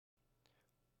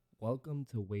Welcome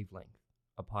to Wavelength,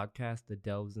 a podcast that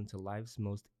delves into life's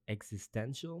most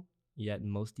existential, yet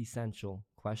most essential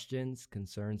questions,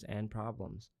 concerns, and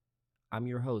problems. I'm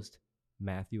your host,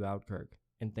 Matthew Outkirk,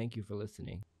 and thank you for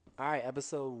listening. All right,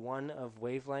 episode 1 of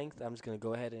Wavelength. I'm just going to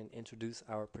go ahead and introduce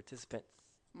our participants.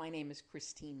 My name is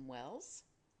Christine Wells.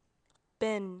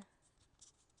 Ben.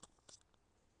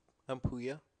 I'm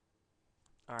Puya.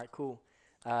 All right, cool.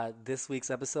 This week's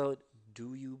episode,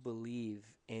 do you believe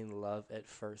in love at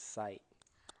first sight?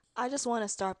 I just want to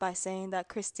start by saying that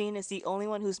Christine is the only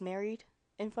one who's married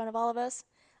in front of all of us.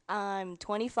 I'm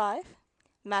 25,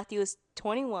 Matthew is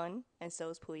 21, and so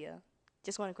is Puya.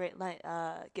 Just want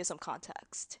to give some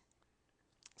context.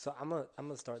 So I'm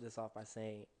gonna start this off by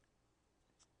saying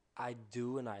I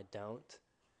do and I don't.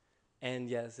 And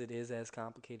yes, it is as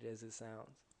complicated as it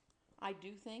sounds. I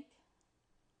do think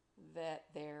that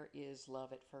there is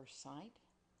love at first sight,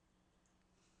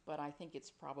 but I think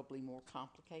it's probably more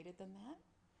complicated than that.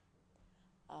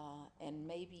 And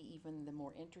maybe even the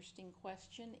more interesting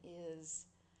question is,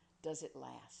 does it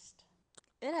last?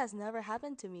 It has never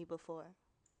happened to me before,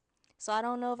 so I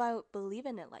don't know if I believe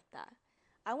in it like that.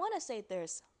 I want to say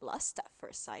there's lust at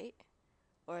first sight,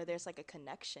 or there's like a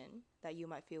connection that you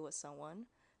might feel with someone,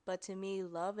 but to me,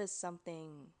 love is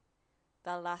something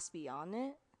that lasts beyond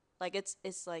it. Like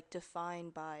it's like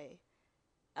defined by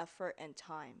effort and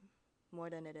time more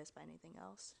than it is by anything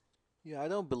else. Yeah, I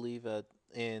don't believe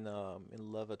in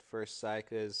love at first sight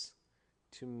because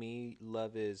to me,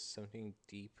 love is something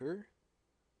deeper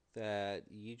that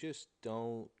you just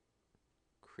don't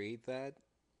create that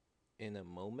in a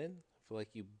moment. I feel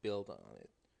like you build on it.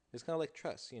 It's kind of like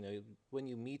trust. When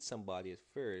you meet somebody at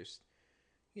first,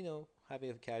 having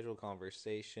a casual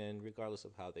conversation, regardless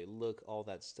of how they look, all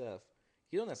that stuff,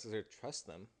 you don't necessarily trust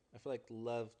them. I feel like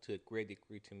love to a great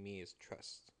degree to me is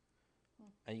trust.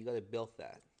 And you got to build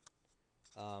that.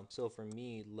 So for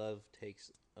me, love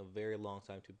takes a very long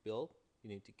time to build. You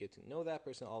need to get to know that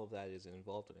person. All of that is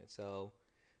involved in it. So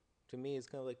to me, it's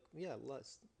kind of like, yeah,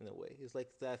 lust in a way. It's like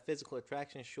that physical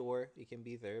attraction, sure, it can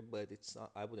be there, but it's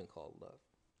not, I wouldn't call it love.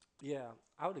 Yeah,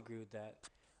 I would agree with that.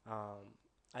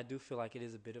 I do feel like it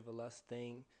is a bit of a lust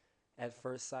thing at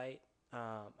first sight.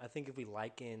 I think if we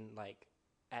liken like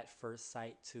at first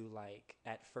sight to like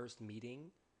at first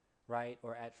meeting, right,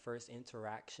 or at first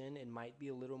interaction, it might be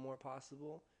a little more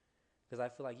possible. Because I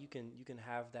feel like you can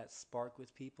have that spark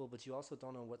with people, but you also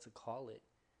don't know what to call it.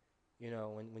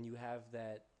 When you have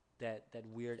that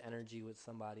weird energy with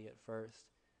somebody at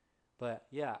first. But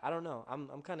yeah, I don't know.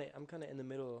 I'm kind of in the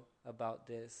middle about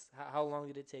this. How long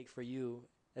did it take for you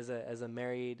as a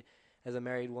married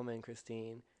woman,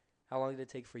 Christine? How long did it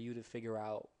take for you to figure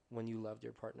out when you loved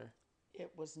your partner?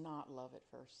 It was not love at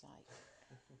first sight.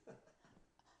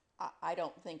 I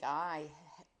don't think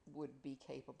would be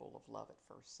capable of love at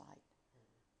first sight,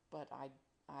 but I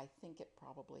think it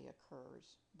probably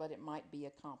occurs. But it might be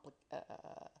a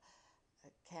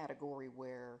category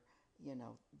where,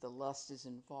 the lust is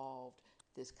involved,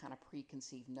 this kind of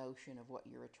preconceived notion of what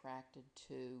you're attracted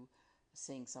to,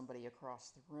 seeing somebody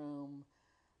across the room,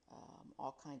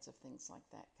 all kinds of things like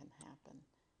that can happen.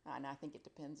 And I think it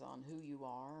depends on who you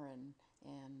are and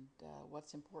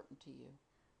what's important to you.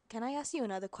 Can I ask you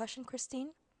another question, Christine?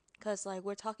 Because, like,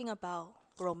 we're talking about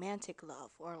romantic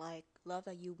love or, like, love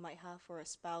that you might have for a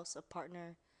spouse, a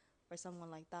partner, or someone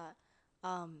like that.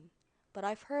 But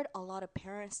I've heard a lot of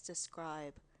parents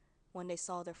describe when they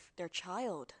saw their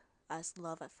child as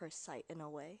love at first sight in a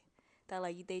way. That,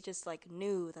 like, they just, like,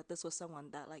 knew that this was someone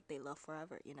that, like, they love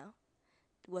forever, you know?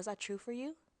 Was that true for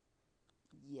you?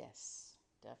 Yes,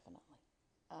 definitely.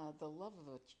 The love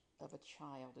of a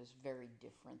child is very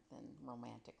different than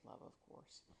romantic love, of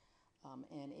course,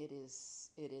 and it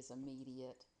is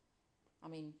immediate. I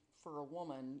mean, for a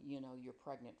woman, you're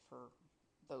pregnant for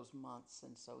those months,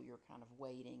 and so you're kind of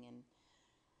waiting and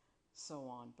so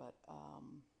on. But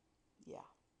yeah,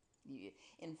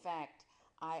 in fact,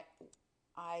 I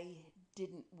I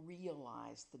didn't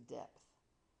realize the depth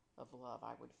of love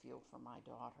I would feel for my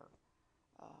daughter.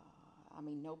 I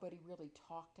mean, nobody really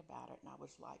talked about it, and I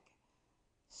was like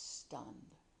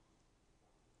stunned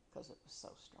because it was so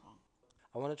strong.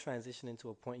 I want to transition into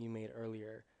a point you made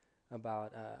earlier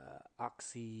about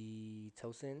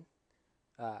oxytocin.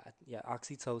 Yeah,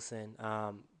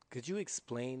 oxytocin. Could you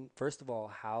explain, first of all,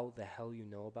 how the hell you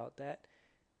know about that,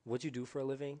 what you do for a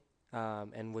living,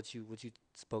 and what you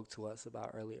spoke to us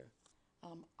about earlier?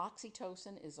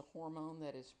 Oxytocin is a hormone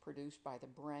that is produced by the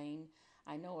brain.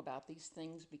 I know about these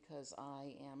things because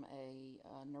I am a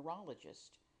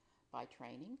neurologist by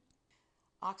training.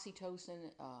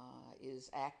 Oxytocin is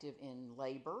active in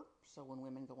labor, so when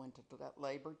women go into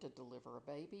labor to deliver a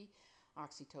baby.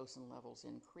 oxytocin levels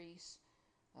increase.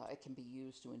 It can be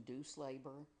used to induce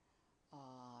labor.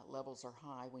 Levels are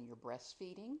high when you're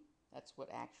breastfeeding. That's what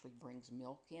actually brings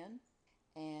milk in.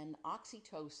 And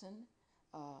oxytocin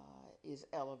is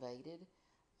elevated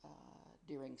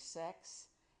during sex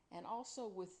and also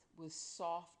with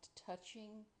soft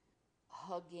touching,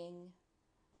 hugging,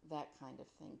 that kind of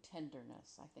thing.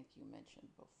 Tenderness, I think you mentioned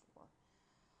before.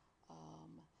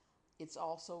 Um, it's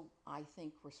also, I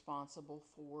think, responsible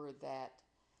for that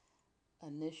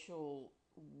initial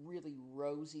really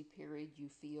rosy period you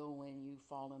feel when you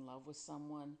fall in love with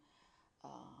someone.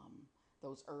 Um,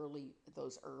 those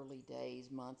early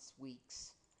days, months,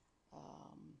 weeks.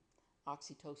 Um,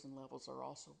 Oxytocin levels are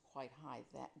also quite high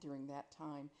that during that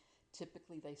time.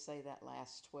 Typically, they say that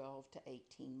lasts 12 to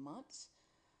 18 months.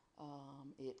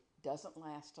 It doesn't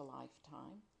last a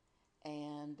lifetime,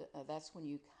 and that's when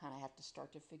you kind of have to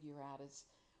start to figure out is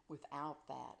without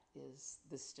that, is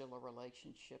this still a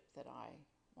relationship that I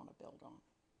want to build on?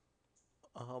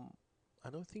 Um, I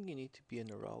don't think you need to be a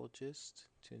neurologist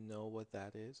to know what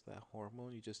that is, that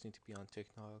hormone. You just need to be on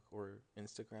TikTok or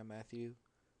Instagram, Matthew.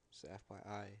 So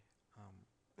FYI, um,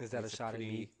 Is and that a it's a shot at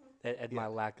me pretty, at yeah, my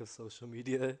lack of social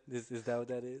media? Is that what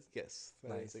that is? yes,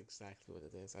 that is Nice. exactly what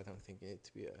it is. I don't think you need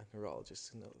to be a neurologist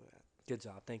to know that. Good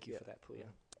job. Thank you Yeah. for that, Puya.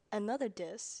 Another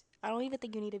diss. I don't even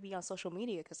think you need to be on social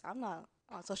media because I'm not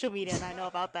on social media and I know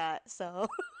about that. So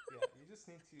Yeah, you just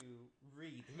need to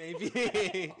read, maybe.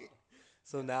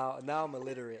 So now I'm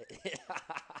illiterate.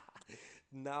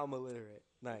 Now I'm illiterate.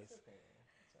 Nice. It's okay.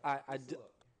 It's I alright. I We do still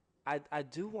love you. I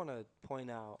do want to point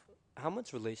out how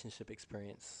much relationship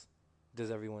experience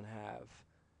does everyone have?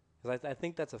 Because I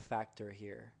think that's a factor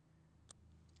here.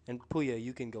 And Puya,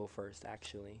 you can go first,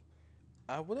 actually.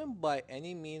 I wouldn't by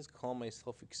any means call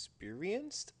myself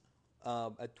experienced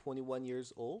at 21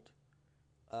 years old.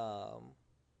 Um,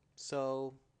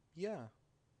 so, yeah,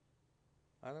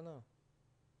 I don't know.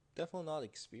 Definitely not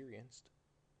experienced.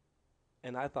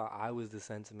 And I thought I was the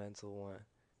sentimental one.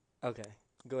 Okay,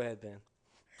 go ahead, Ben.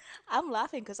 I'm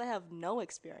laughing because I have no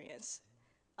experience.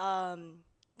 Um,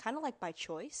 Kind of like by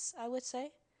choice, I would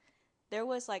say. There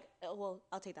was like, well,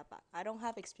 I'll take that back. I don't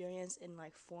have experience in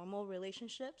like formal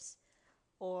relationships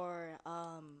or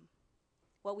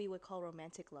what we would call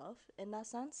romantic love in that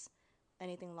sense,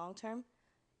 anything long term.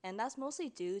 And that's mostly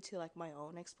due to like my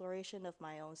own exploration of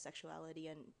my own sexuality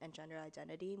and gender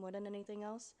identity more than anything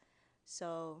else.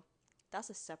 So that's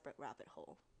a separate rabbit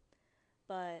hole.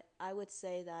 But I would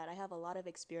say that I have a lot of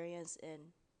experience in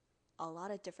a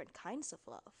lot of different kinds of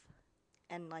love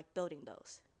and like building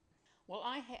those. Well,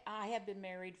 I have been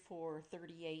married for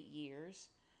 38 years,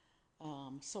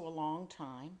 so a long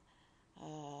time.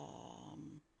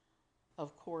 Um,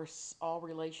 of course, all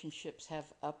relationships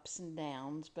have ups and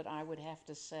downs, but I would have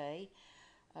to say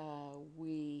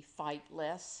we fight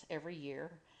less every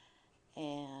year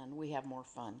and we have more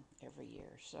fun every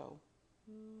year. So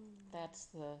that's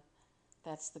the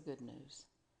that's the good news.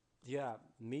 Yeah,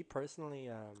 me personally,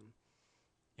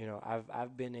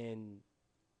 I've been in.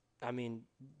 I mean,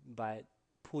 by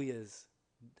Puya's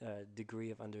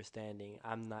degree of understanding,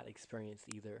 I'm not experienced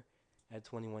either at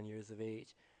 21 years of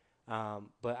age.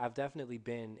 But I've definitely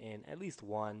been in at least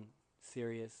one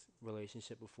serious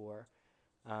relationship before.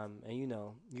 And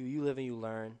you live and you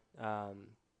learn.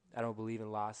 I don't believe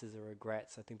in losses or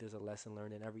regrets. I think there's a lesson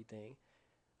learned in everything.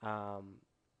 Um,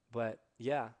 but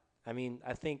yeah, I mean,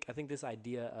 I think this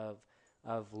idea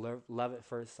of love at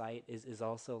first sight is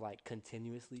also like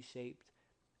continuously shaped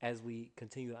as we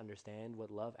continue to understand what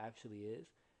love actually is.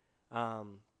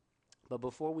 Um, but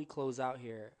before we close out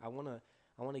here, I wanna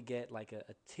get like a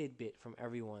tidbit from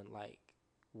everyone. Like,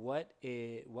 what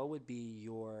would be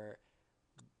your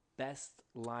best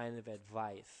line of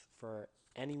advice for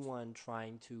anyone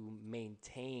trying to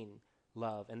maintain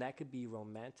love? And that could be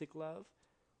romantic love,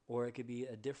 or it could be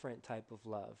a different type of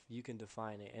love. You can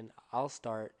define it. And I'll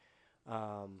start.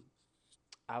 Um,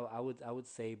 I would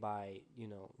say by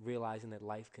realizing that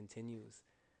life continues.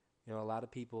 A lot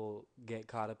of people get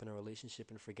caught up in a relationship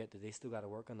and forget that they still got to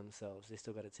work on themselves. They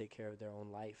still got to take care of their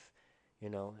own life,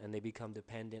 and they become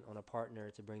dependent on a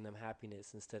partner to bring them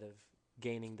happiness instead of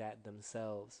gaining that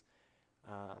themselves.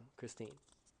 Christine.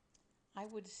 I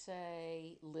would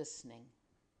say listening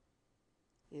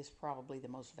is probably the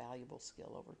most valuable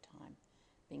skill over time.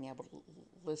 Being able to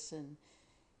listen,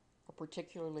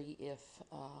 particularly if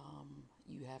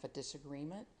you have a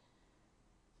disagreement,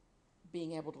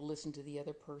 being able to listen to the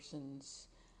other person's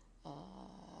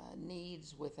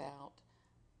needs without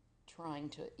trying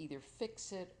to either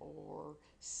fix it or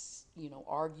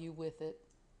argue with it,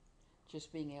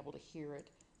 just being able to hear it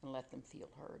and let them feel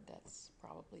heard. That's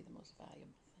probably the most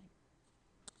valuable thing.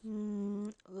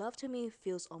 love to me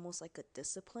feels almost like a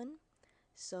discipline.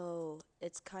 So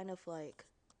it's kind of like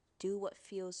do what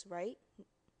feels right,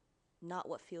 not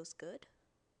what feels good.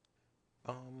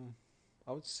 Um,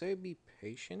 I would say be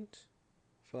patient.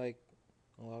 I feel like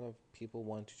a lot of people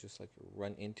want to just like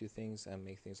run into things and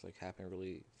make things like happen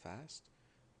really fast.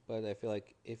 But I feel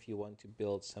like if you want to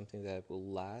build something that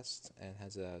will last and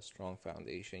has a strong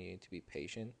foundation, you need to be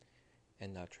patient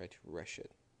and not try to rush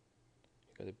it.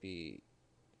 You gotta be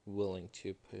willing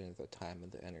to put in the time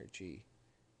and the energy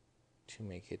to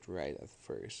make it right at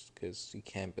first, because you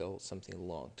can't build something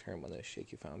long term on a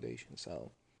shaky foundation.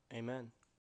 So, Amen.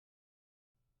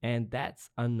 And that's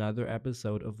another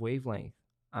episode of Wavelength.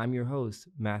 I'm your host,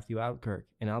 Matthew Outkirk,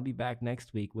 and I'll be back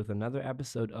next week with another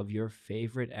episode of your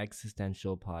favorite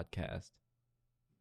existential podcast.